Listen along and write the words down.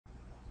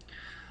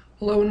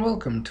Hello and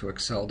welcome to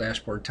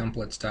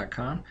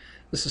Excel-Dashboard-Templates.com.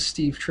 This is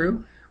Steve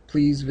True.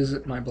 Please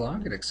visit my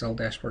blog at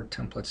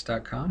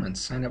Excel-Dashboard-Templates.com and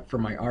sign up for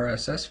my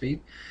RSS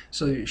feed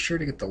so you're sure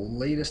to get the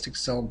latest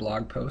Excel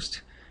blog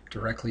post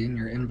directly in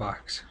your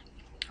inbox.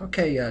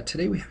 Okay,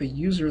 today we have a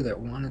user that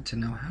wanted to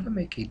know how to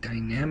make a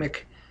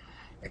dynamic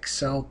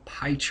Excel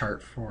pie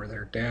chart for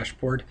their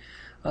dashboard.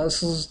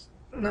 This is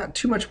not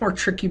too much more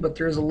tricky, but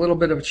there is a little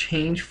bit of a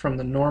change from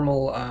the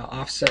normal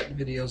offset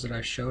videos that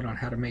I've showed on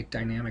how to make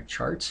dynamic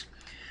charts.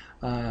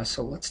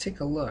 So let's take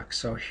a look.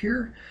 So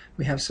here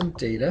we have some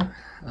data.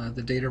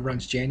 The data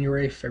runs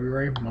January,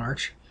 February,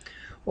 March.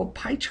 Well,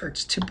 pie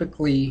charts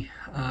typically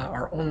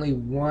are only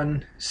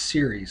one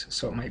series.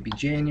 So it might be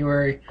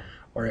January,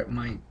 or it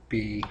might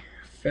be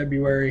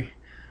February,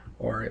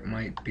 or it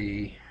might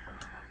be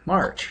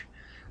March.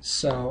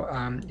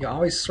 So you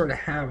always sort of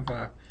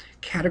have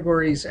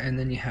categories and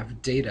then you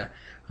have data.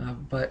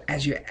 But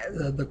as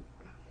the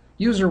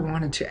user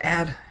wanted to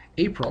add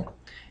April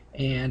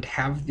and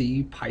have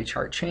the pie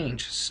chart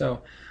change.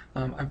 So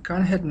I've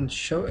gone ahead and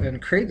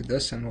created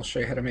this, and we'll show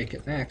you how to make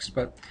it next.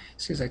 But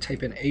see, as I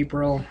type in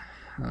April,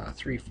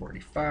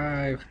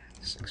 345,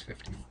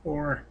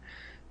 654,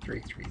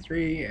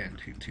 333, and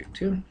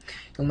 222,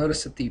 you'll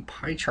notice that the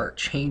pie chart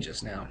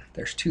changes now.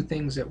 There's two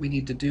things that we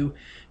need to do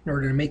in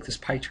order to make this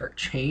pie chart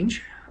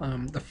change.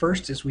 The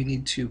first is we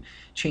need to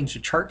change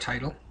the chart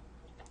title.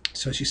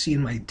 So as you see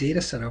in my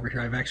data set over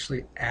here, I've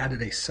actually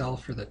added a cell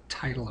for the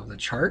title of the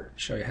chart. I'll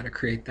show you how to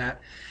create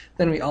that.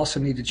 Then we also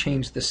need to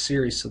change this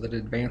series so that it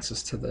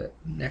advances to the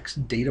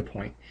next data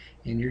point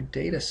in your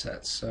data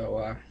set.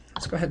 So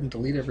let's go ahead and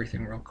delete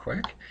everything real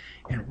quick,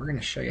 and we're going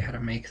to show you how to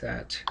make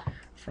that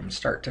from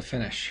start to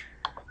finish.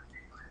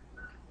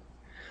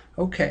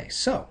 Okay,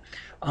 so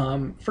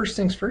first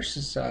things first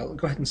is go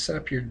ahead and set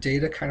up your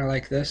data kind of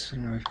like this.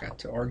 And we've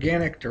got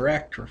organic,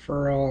 direct,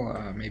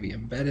 referral, maybe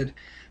embedded,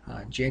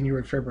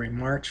 January, February,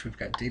 March. We've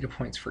got data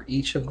points for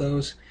each of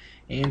those,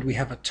 and we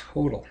have a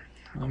total.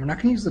 We're not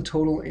going to use the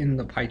total in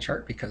the pie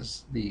chart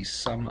because the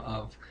sum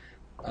of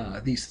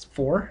these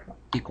four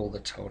equal the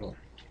total.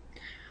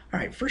 All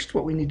right, first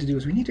what we need to do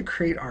is we need to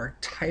create our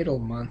title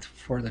month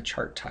for the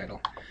chart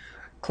title.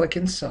 Click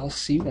in cell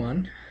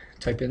C1,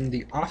 type in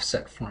the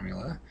offset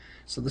formula.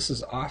 So this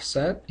is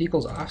offset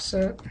equals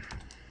offset,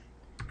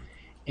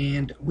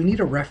 and we need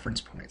a reference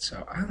point.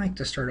 So I like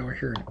to start over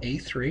here in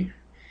A3,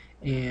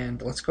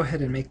 and let's go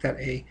ahead and make that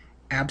a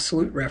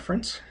absolute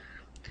reference,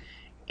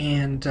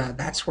 and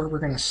that's where we're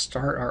going to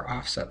start our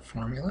offset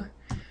formula.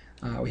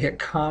 We hit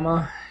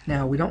comma.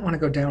 Now we don't want to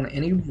go down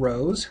any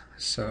rows,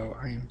 so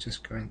I'm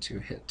just going to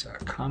hit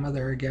comma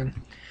there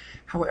again.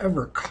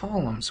 However,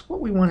 columns, what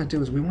we want to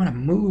do is we want to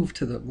move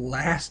to the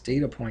last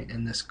data point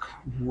in this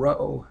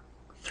row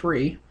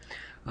 3.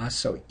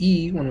 So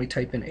E, when we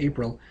type in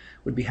April,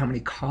 would be how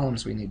many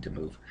columns we need to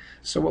move.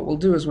 So what we'll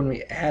do is when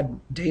we add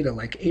data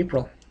like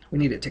April, we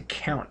need it to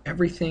count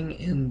everything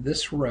in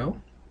this row,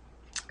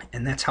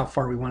 and that's how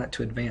far we want it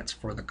to advance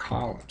for the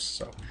columns.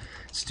 So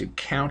let's do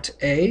count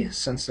A,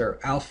 since they're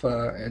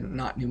alpha and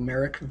not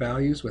numeric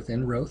values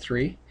within row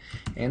 3,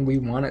 and we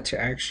want it to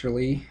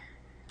actually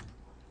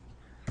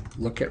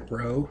look at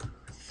row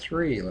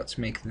 3. Let's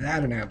make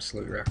that an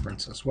absolute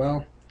reference as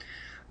well.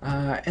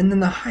 And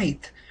then the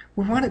height,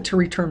 we want it to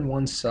return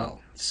one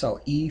cell, cell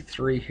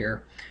E3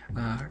 here.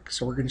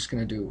 So we're just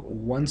going to do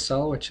one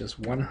cell, which is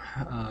one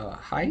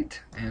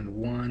height and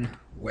one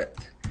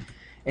width.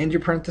 End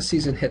your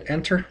parentheses and hit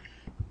enter.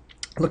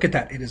 Look at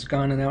that, it has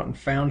gone out and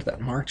found that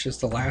March is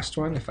the last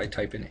one. If I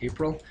type in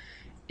April,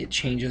 it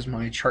changes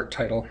my chart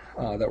title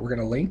that we're going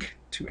to link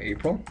to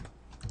April.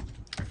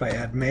 If I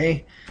add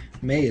May,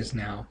 May is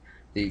now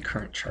the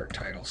current chart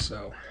title.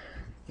 So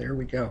there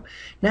we go.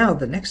 Now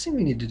the next thing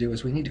we need to do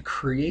is we need to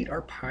create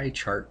our pie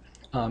chart.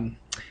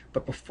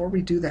 But before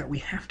we do that, we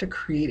have to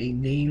create a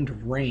named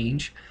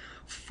range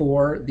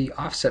for the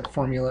offset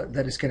formula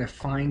that is going to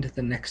find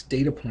the next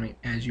data point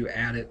as you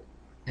add it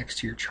next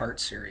to your chart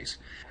series.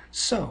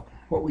 So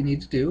what we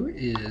need to do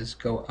is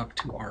go up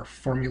to our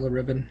formula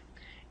ribbon,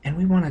 and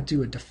we want to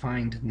do a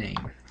defined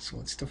name. So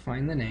let's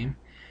define the name,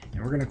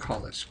 and we're going to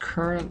call this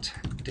current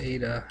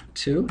data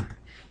 2.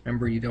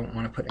 Remember, you don't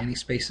want to put any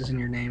spaces in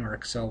your name or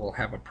Excel will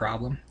have a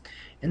problem.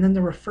 And then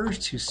the refers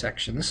to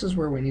section, this is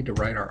where we need to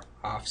write our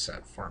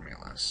offset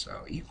formula.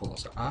 So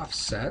equals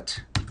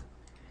offset,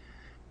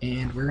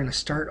 and we're going to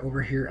start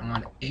over here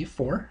on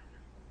A4,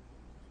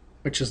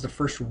 which is the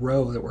first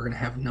row that we're going to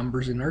have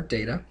numbers in our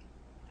data.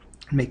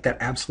 Make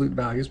that absolute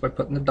values by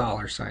putting the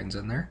dollar signs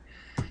in there.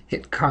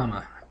 Hit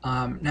comma.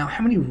 Now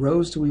how many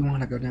rows do we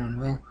want to go down?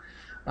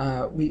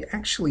 Well, we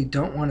actually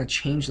don't want to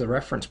change the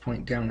reference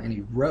point down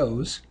any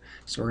rows,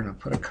 so we're going to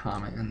put a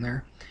comma in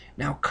there.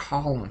 Now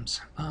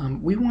columns,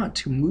 we want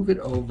to move it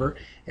over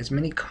as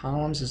many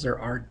columns as there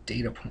are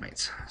data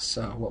points.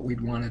 So what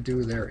we'd want to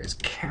do there is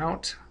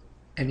count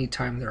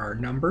anytime there are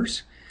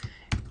numbers,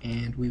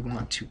 and we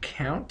want to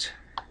count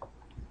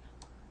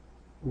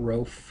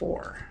row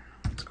 4.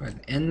 Let's go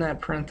ahead and end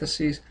that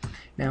parentheses.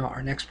 Now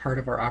our next part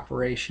of our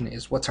operation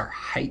is what's our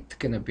height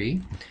going to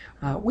be.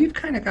 We've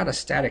kind of got a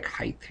static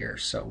height here,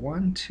 so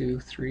 1, 2,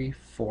 3,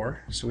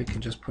 4, so we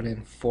can just put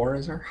in 4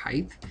 as our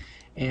height,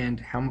 and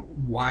how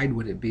wide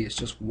would it be? It's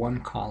just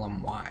 1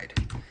 column wide.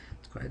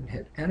 Let's go ahead and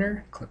hit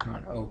enter, click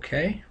on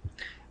OK.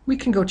 We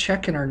can go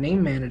check in our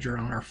name manager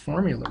on our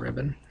formula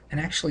ribbon and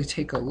actually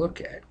take a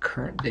look at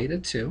current data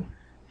too.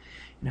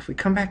 And if we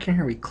come back in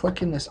here, we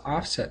click in this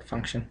offset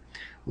function,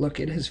 look,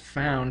 it has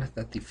found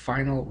that the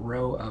final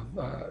row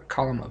of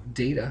column of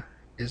data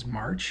is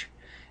March.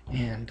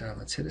 And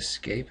let's hit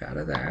escape out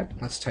of that.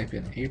 Let's type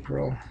in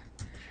April,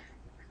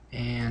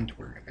 and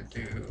we're going to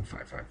do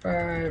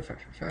 555,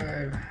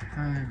 555,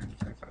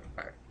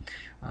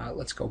 555.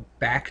 Let's go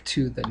back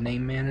to the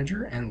name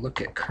manager and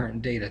look at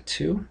current data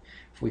too.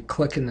 If we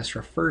click in this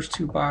refers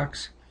to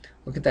box,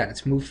 look at that,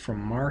 it's moved from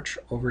March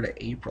over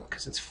to April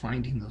because it's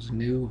finding those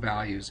new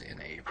values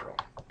in April.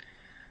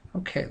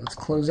 Okay, let's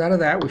close out of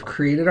that. We've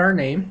created our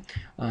name.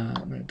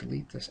 I'm going to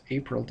delete this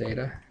April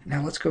data.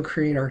 Now let's go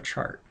create our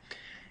chart.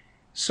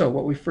 So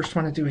what we first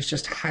want to do is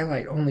just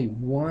highlight only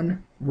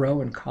one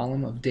row and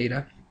column of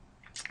data,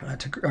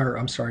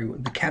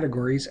 the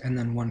categories, and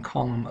then one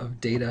column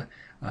of data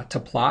to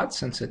plot.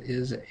 Since it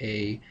is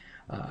a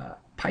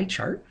pie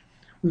chart,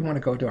 we want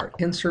to go to our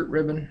insert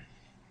ribbon.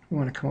 We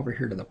want to come over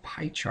here to the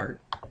pie chart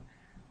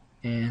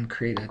and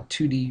create a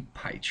 2D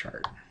pie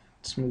chart.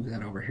 Let's move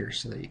that over here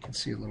so that you can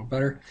see a little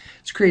better.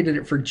 It's created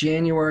it for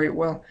January.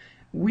 Well,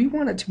 we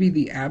want it to be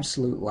the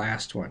absolute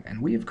last one,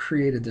 and we have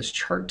created this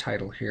chart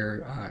title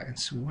here, and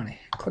so we want to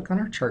click on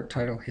our chart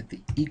title, hit the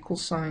equal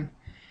sign,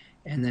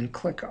 and then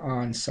click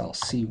on cell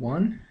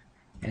C1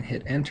 and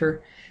hit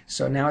enter.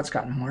 So now it's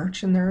got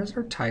March in there as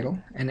our title,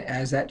 and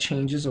as that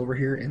changes over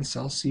here in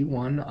cell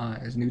C1,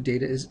 as new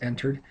data is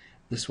entered,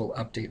 this will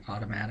update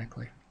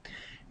automatically.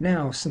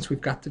 Now, since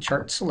we've got the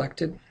chart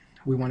selected,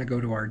 we want to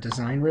go to our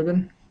design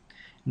ribbon,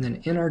 and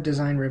then in our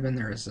design ribbon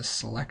there is a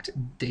select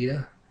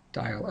data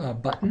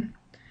button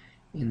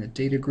in the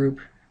data group,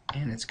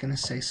 and it's going to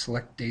say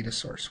select data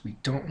source. We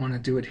don't want to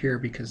do it here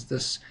because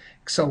this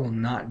Excel will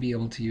not be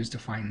able to use to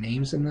find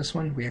names in this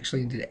one. We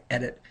actually need to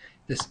edit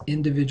this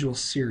individual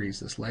series,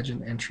 this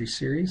legend entry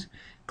series.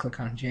 Click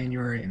on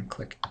January and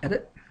click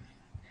edit.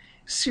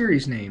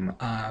 Series name,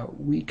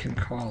 we can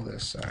call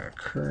this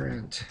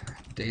current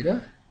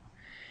data.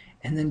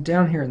 And then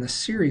down here in the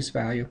series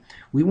value,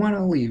 we want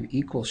to leave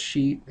equal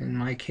sheet, in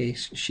my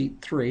case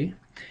sheet 3,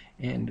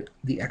 and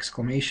the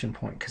exclamation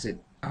point, because it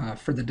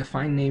for the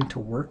defined name to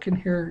work in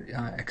here,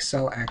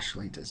 Excel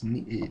actually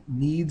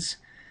needs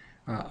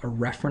a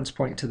reference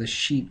point to the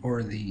sheet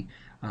or the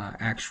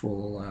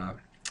actual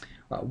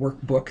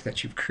workbook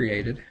that you've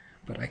created.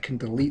 But I can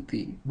delete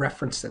the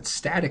reference that's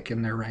static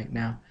in there right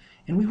now,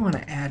 and we want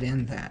to add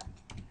in that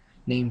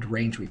named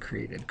range we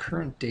created,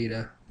 current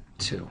data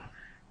 2.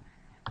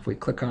 If we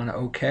click on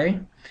OK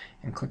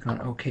and click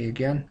on OK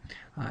again,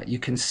 you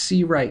can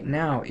see right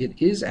now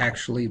it is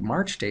actually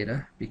March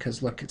data,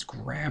 because look, it's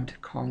grabbed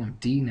column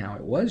D now.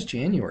 It was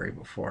January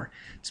before.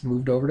 It's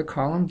moved over to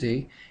column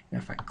D,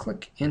 and if I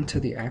click into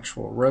the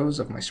actual rows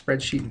of my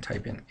spreadsheet and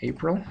type in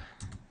April,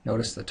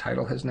 notice the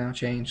title has now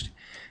changed.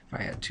 If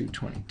I add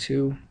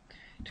 222,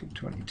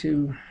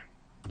 222,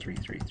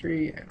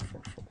 333, and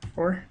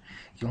 444,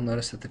 you'll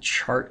notice that the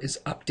chart is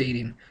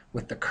updating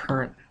with the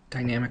current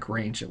dynamic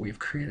range that we've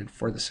created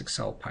for this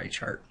Excel pie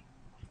chart.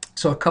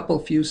 So a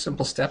few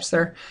simple steps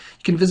there.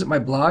 You can visit my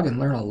blog and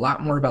learn a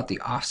lot more about the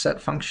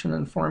offset function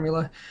and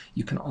formula.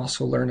 You can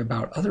also learn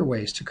about other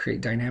ways to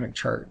create dynamic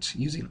charts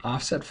using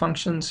offset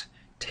functions,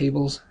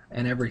 tables,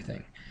 and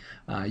everything.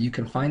 You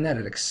can find that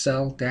at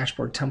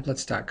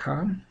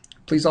excel-templates.com.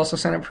 Please also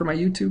sign up for my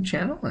YouTube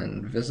channel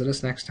and visit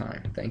us next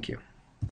time. Thank you.